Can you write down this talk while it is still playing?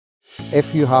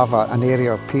If you have an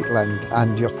area of peatland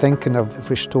and you're thinking of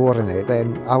restoring it,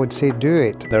 then I would say do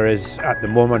it. There is at the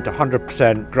moment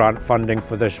 100% grant funding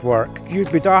for this work.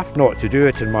 You'd be daft not to do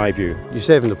it, in my view. You're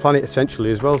saving the planet essentially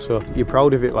as well, so you're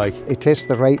proud of it. It is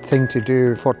the right thing to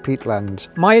do for peatlands.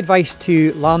 My advice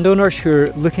to landowners who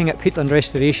are looking at peatland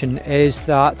restoration is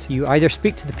that you either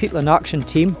speak to the Peatland Action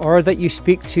team or that you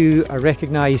speak to a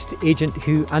recognised agent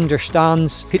who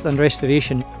understands peatland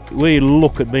restoration. We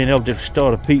look at being able to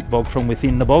restore a peat bog from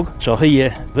within the bog. So here,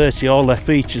 virtually all the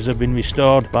features have been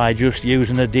restored by just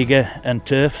using a digger and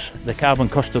turfs. The carbon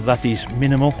cost of that is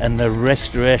minimal and the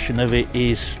restoration of it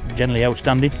is generally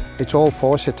outstanding. It's all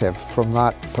positive from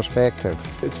that perspective.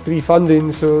 It's free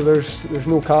funding, so there's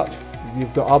no catch.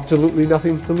 You've got absolutely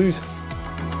nothing to lose.